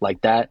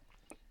like that,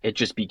 it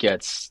just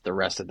begets the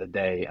rest of the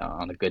day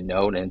on a good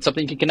note and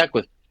something you can connect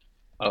with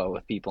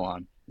people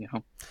on.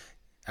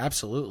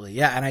 Absolutely.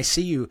 Yeah, and I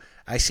see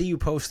you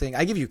posting.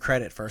 I give you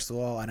credit first of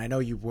all, and I know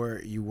you were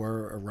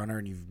a runner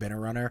and you've been a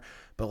runner,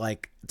 but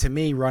like to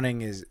me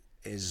running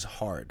is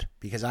hard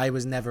because I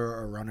was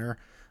never a runner.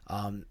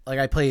 Like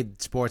I played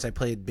sports, I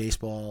played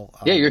baseball.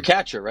 Yeah, you're a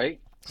catcher,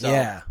 right? So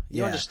Yeah, you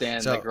yeah.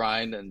 understand the So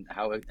grind and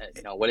how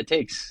what it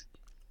takes.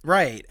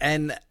 right.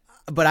 And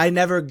but I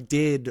never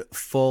did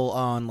full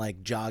on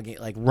like jogging,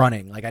 like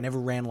running. Like I never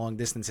ran long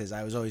distances.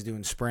 I was always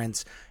doing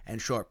sprints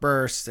and short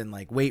bursts and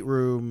like weight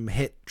room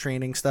hit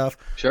training stuff.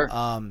 Sure.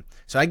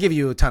 So I give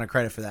you a ton of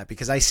credit for that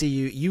because I see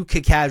you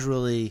could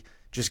casually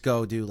just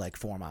go do like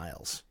 4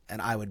 miles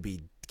and I would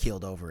be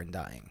keeled over and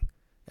dying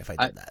if I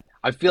I did that.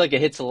 I feel like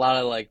it hits a lot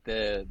of like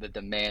the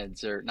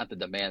demands, or not the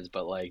demands,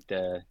 but like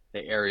the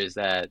areas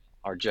that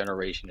our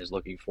generation is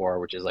looking for,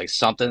 which is like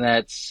something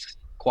that's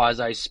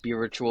quasi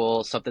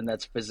spiritual, something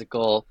that's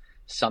physical,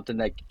 something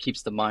that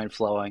keeps the mind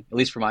flowing. At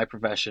least for my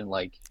profession,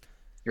 like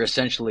you're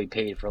essentially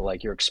paid for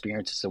like your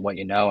experiences and what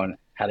you know and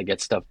how to get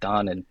stuff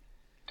done, and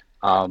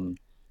um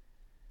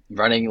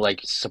running like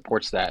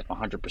supports that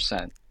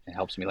 100%. It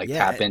helps me like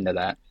tap Yeah, into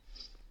that.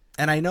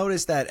 and I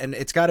noticed that, and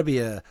it's got to be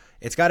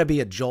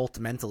a jolt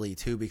mentally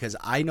too, because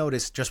I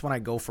noticed just when I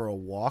go for a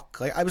walk,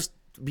 like I was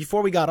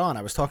before we got on,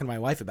 I was talking to my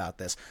wife about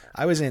this.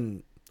 I was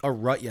in a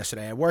rut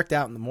yesterday. I worked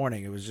out in the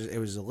morning. It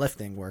was a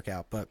lifting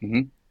workout, but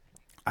Hmm.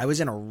 I was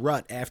in a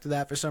rut after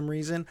that for some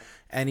reason,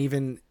 and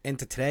even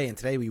into today. And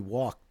today we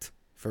walked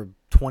for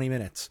 20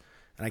 minutes,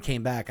 and I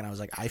came back and I was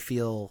like, I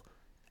feel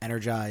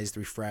energized,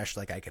 refreshed,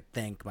 like I could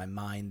think. My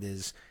mind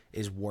is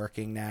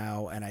working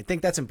now, and I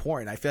think that's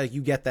important. I feel like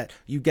you get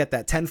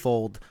that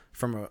tenfold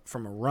from a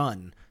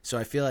run. So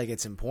I feel like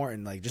it's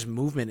important. Like just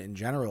movement in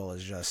general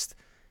is just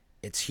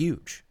it's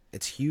huge.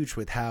 It's huge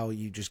with how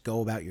you just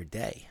go about your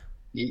day.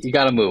 You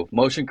got to move.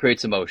 Motion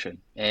creates emotion.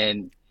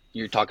 And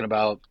you're talking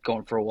about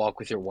going for a walk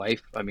with your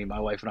wife. I mean, my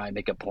wife and I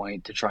make a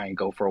point to try and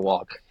go for a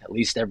walk at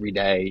least every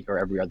day or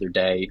every other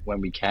day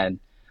when we can.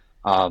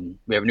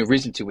 We have a new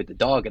reason to with the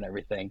dog and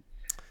everything.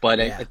 But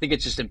I Yeah. think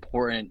it's just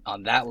important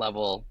on that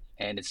level.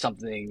 And it's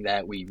something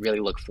that we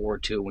really look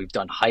forward to. We've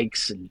done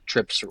hikes and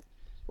trips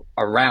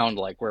around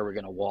like where we're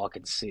going to walk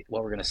and see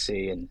what we're going to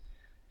see. And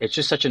it's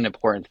just such an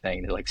important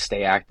thing to like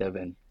stay active,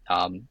 and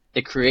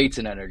it creates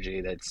an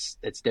energy that's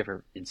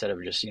different. Instead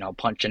of just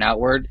punching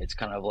outward, it's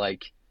kind of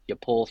like you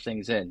pull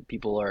things in.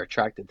 People are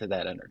attracted to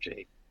that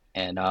energy.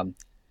 And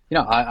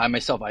I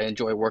myself, I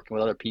enjoy working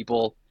with other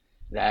people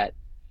that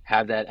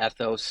have that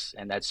ethos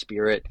and that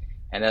spirit,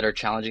 and that are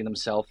challenging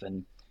themselves.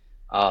 And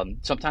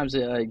sometimes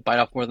I bite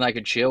off more than I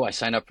could chew. I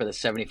signed up for the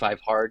 75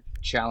 hard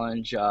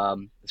challenge.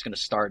 It's going to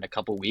start in a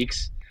couple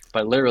weeks,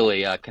 but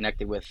literally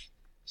connected with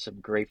some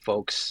great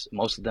folks,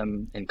 most of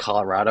them in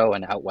Colorado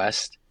and out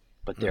west,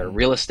 but they're Hmm.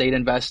 real estate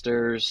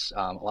investors.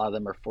 A lot of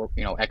them are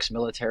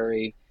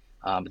ex-military.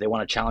 They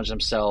want to challenge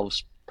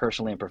themselves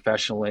personally and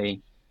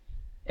professionally.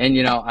 And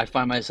I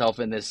find myself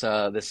in this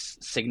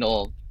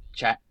Signal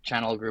chat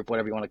channel group,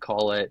 whatever you want to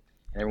call it,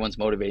 and everyone's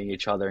motivating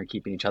each other and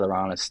keeping each other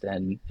honest.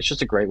 And it's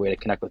just a great way to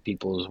connect with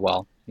people as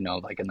well.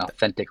 Like an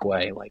authentic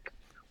way. Like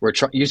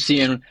you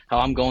seeing how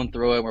I'm going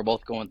through it, we're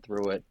both going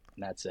through it,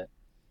 and that's it.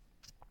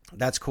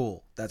 That's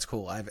cool. That's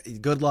cool. I've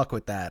good luck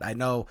with that. I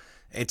know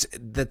it's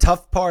the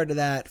tough part of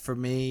that for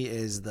me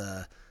is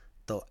the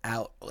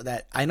out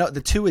that I know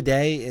the two a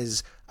day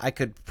is I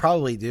could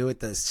probably do it.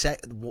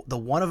 The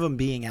one of them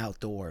being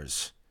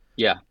outdoors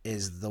Yeah,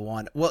 is the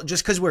one. Well,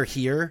 just because we're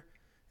here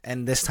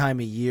and this time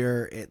of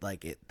year, it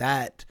like it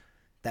that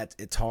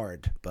it's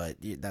hard, but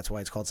that's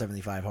why it's called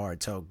 75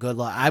 hard. So good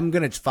luck. I'm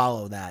gonna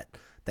follow that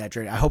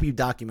journey. I hope you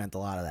document a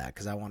lot of that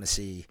because I want to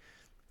see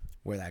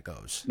where that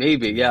goes.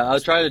 maybe. To be Yeah, I'll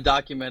honest with try you. to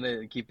document it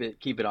and keep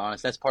it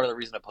honest. That's part of the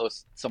reason I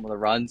post some of the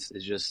runs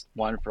is just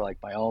one for like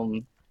my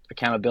own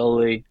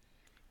accountability.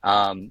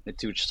 And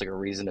two, just like a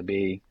reason to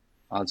be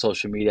on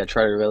social media. I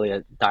try to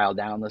really dial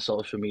down the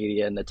social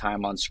media and the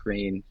time on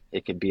screen.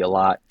 It could be a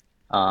lot.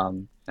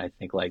 I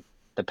think like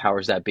the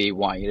powers that be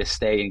want you to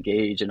stay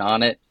engaged and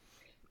on it.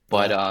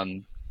 But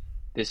Yep.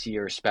 this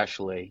year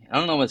especially, I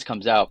don't know when this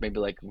comes out, maybe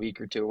like a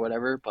week or two or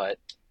whatever, but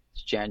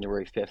it's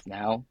January 5th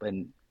now,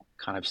 and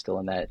kind of still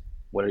in that.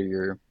 What are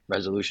your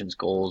resolutions,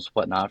 goals,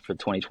 whatnot for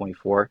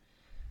 2024?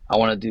 I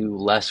want to do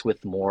less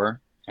with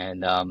more,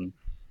 and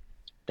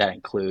that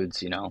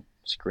includes,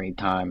 screen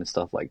time and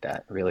stuff like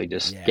that. Really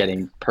just Yeah.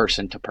 getting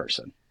person to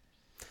person.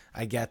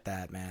 I get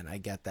that, man. I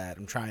get that.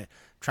 Trying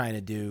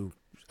to do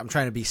I'm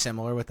trying to be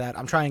similar with that.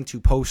 I'm trying to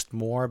post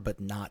more but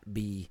not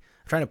be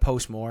I'm trying to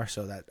post more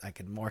so that I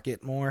can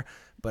market more,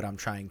 but I'm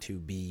trying to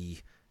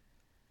be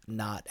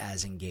not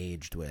as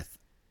engaged with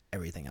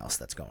everything else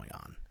that's going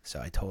on. So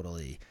I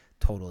totally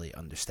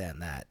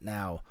understand that.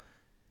 Now,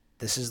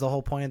 this is the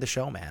whole point of the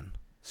show, man.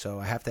 So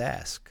I have to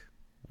ask,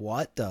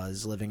 what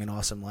does living an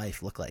awesome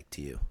life look like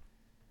to you?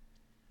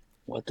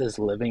 What does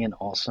living an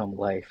awesome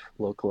life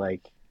look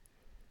like?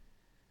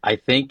 I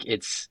think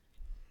it's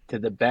to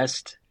the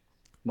best,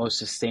 most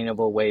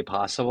sustainable way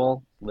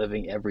possible,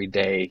 living every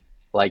day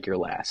like your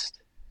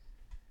last.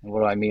 And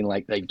what do I mean?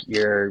 Like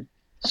you're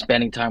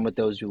spending time with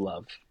those you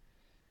love.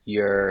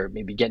 You're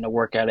maybe getting a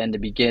workout in to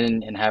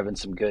begin and having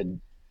some good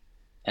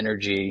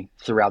energy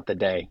throughout the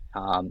day,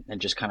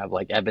 and just kind of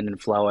like ebbing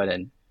and flowing,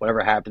 and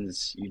whatever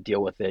happens you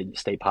deal with it, you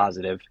stay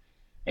positive,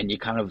 and you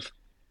kind of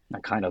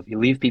not kind of you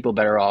leave people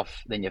better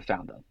off than you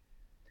found them.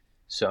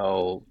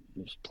 So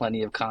there's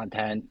plenty of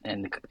content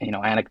and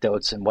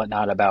anecdotes and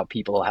whatnot about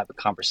people having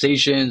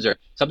conversations, or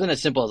something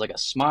as simple as like a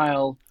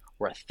smile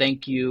or a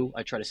thank you.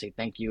 I try to say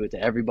thank you to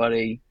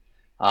everybody.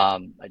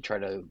 I try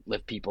to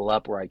lift people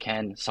up where I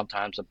can.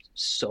 Sometimes I'm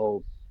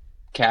so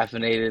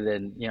caffeinated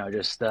and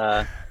just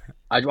I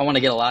want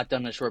to get a lot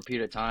done in a short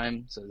period of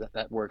time, so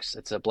that works.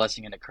 It's a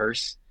blessing and a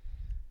curse,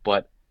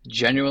 but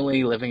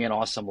genuinely living an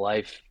awesome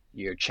life.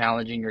 You're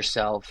challenging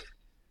yourself.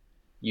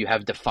 You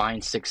have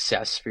defined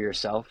success for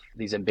yourself.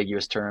 These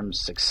ambiguous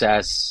terms,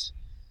 success,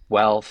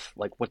 wealth,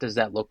 like what does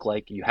that look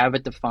like? You have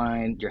it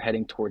defined. You're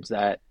heading towards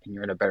that, and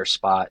you're in a better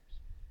spot.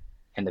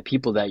 And the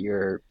people that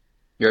you're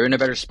in a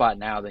better spot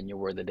now than you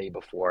were the day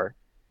before.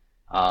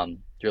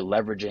 You're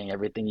leveraging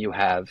everything you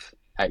have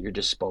at your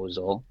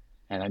disposal,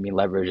 and I mean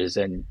leverage is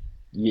in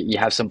you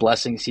have some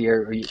blessings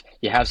here, or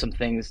you have some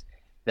things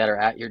that are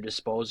at your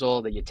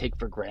disposal that you take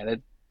for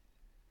granted,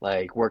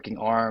 like working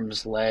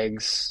arms,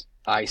 legs,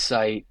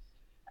 eyesight,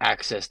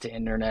 access to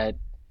internet,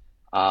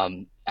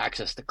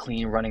 access to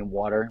clean running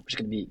water, which is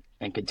going to be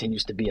and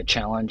continues to be a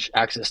challenge,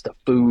 access to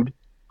food.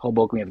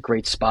 Hoboken, we have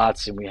great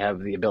spots and we have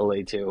the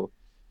ability to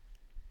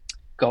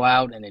go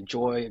out and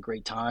enjoy a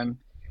great time.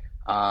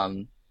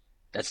 Um,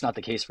 that's not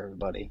the case for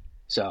everybody.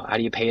 So how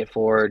do you pay it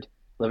forward?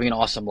 Living an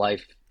awesome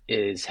life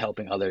is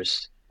helping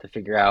others to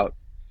figure out,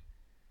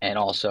 and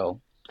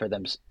also for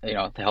them,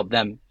 to help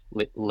them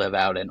live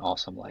out an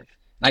awesome life.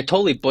 And I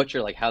totally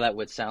butcher like how that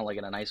would sound like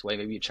in a nice way.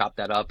 Maybe you chop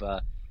that up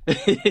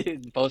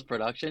in post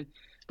production,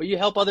 but you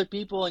help other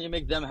people and you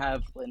make them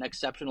have an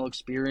exceptional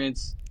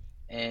experience,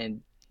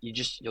 and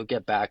you'll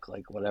get back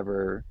like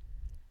whatever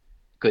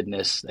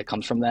goodness that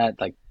comes from that,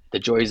 like the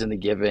joys in the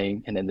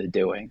giving and in the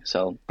doing.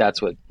 So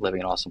that's what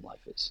living an awesome life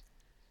is.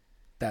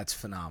 That's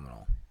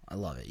phenomenal. I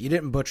love it. You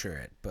didn't butcher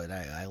it, but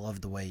I love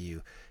the way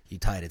you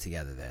tied it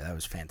together there. That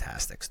was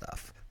fantastic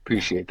stuff.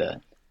 Appreciate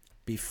that.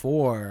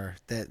 Before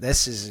that,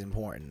 this is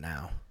important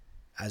now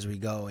as we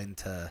go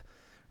into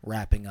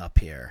wrapping up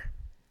here.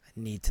 I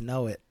need to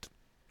know it.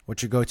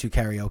 What's your go-to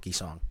karaoke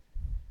song?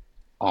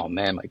 Oh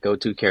man, my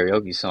go-to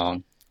karaoke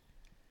song.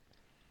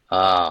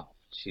 Oh,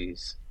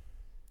 jeez.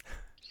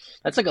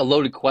 That's like a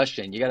loaded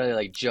question. You gotta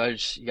like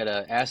judge. You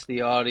gotta ask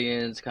the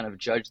audience, kind of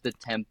judge the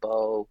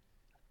tempo,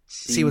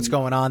 See what's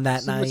going on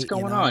that night. what's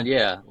going on.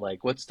 Yeah,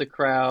 like what's the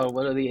crowd?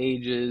 What are the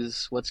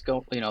ages? What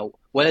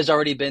has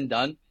already been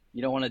done?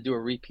 You don't want to do a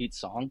repeat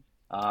song.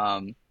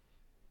 I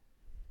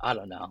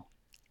don't know.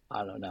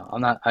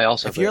 I'm not. I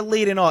also If you're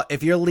leading off,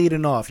 you're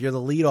the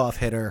leadoff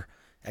hitter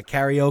at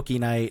karaoke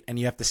night, and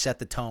you have to set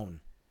the tone.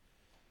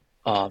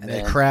 Oh And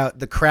man,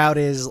 the crowd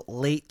is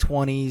late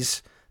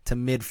 20s to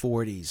mid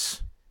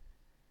 40s.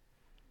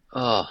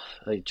 oh,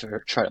 I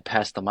try to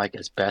pass the mic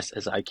as best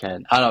as I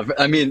can. I don't know.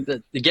 I mean,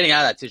 getting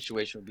out of that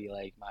situation would be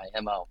like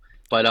my MO.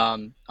 But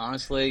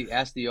honestly,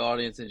 ask the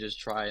audience and just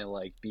try and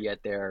like be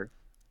at their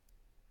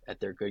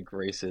good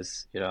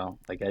graces.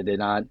 Like I did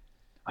not.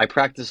 I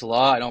practice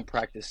law. I don't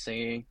practice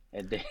singing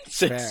and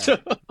dancing. Fair. So,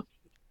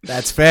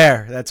 That's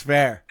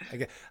fair.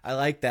 I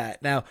like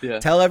that. Now, yeah.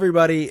 tell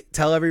everybody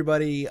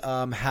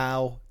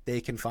how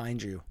they can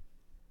find you.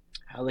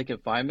 How they can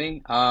find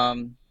me?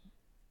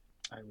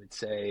 I would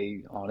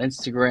say on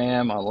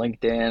Instagram, on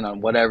LinkedIn, on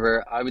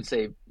whatever. I would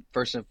say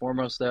first and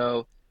foremost,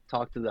 though,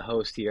 talk to the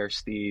host here,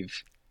 Steve.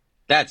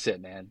 That's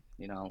it, man.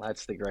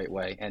 That's the great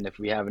way. And if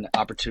we have an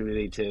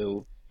opportunity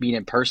to meet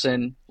in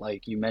person,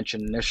 like you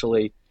mentioned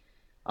initially,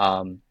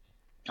 I'm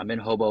in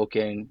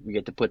Hoboken. We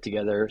get to put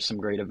together some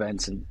great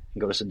events and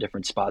go to some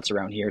different spots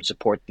around here,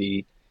 support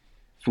the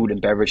food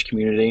and beverage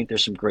community.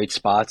 There's some great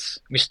spots.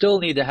 We still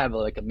need to have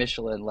a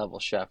Michelin level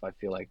chef, I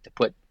feel like, to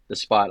put the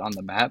spot on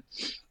the map.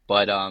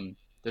 But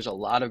there's a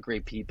lot of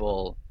great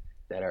people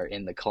that are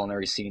in the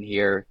culinary scene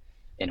here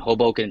in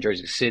Hoboken and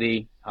Jersey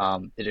City.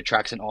 It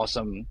attracts an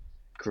awesome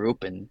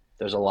group, and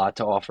there's a lot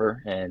to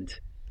offer. And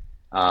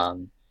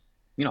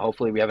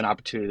hopefully we have an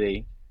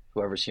opportunity.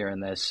 Whoever's hearing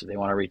this, if they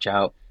want to reach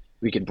out,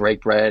 we could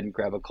break bread and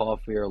grab a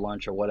coffee or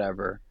lunch or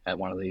whatever at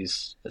one of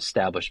these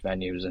established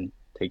venues and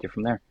take it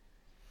from there.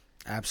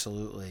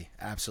 Absolutely.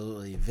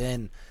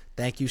 Vin,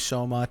 thank you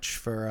so much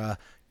for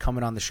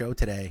coming on the show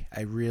today.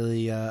 I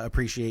really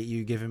appreciate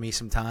you giving me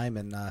some time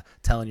and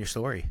telling your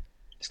story.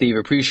 Steve,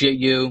 appreciate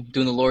you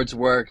doing the Lord's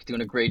work,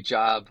 doing a great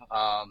job.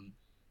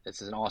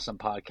 This is an awesome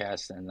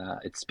podcast, and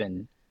it's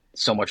been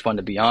so much fun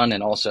to be on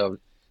and also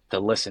to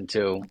listen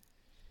to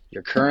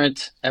your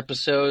current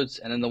episodes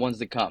and then the ones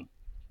that come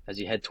as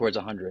you head towards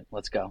 100.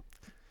 Let's go.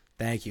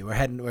 Thank you.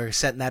 We're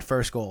setting that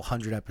first goal,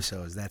 100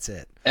 episodes. That's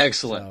it.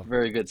 Excellent.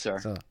 Very good, sir.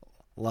 So,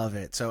 love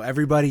it. So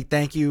everybody,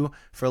 thank you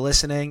for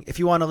listening. If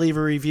you want to leave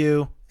a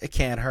review, it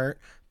can't hurt.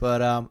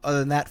 But other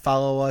than that,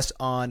 follow us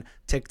on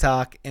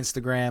TikTok,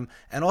 Instagram,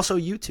 and also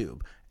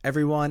YouTube.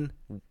 Everyone,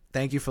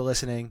 thank you for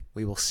listening.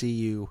 We will see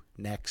you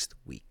next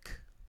week.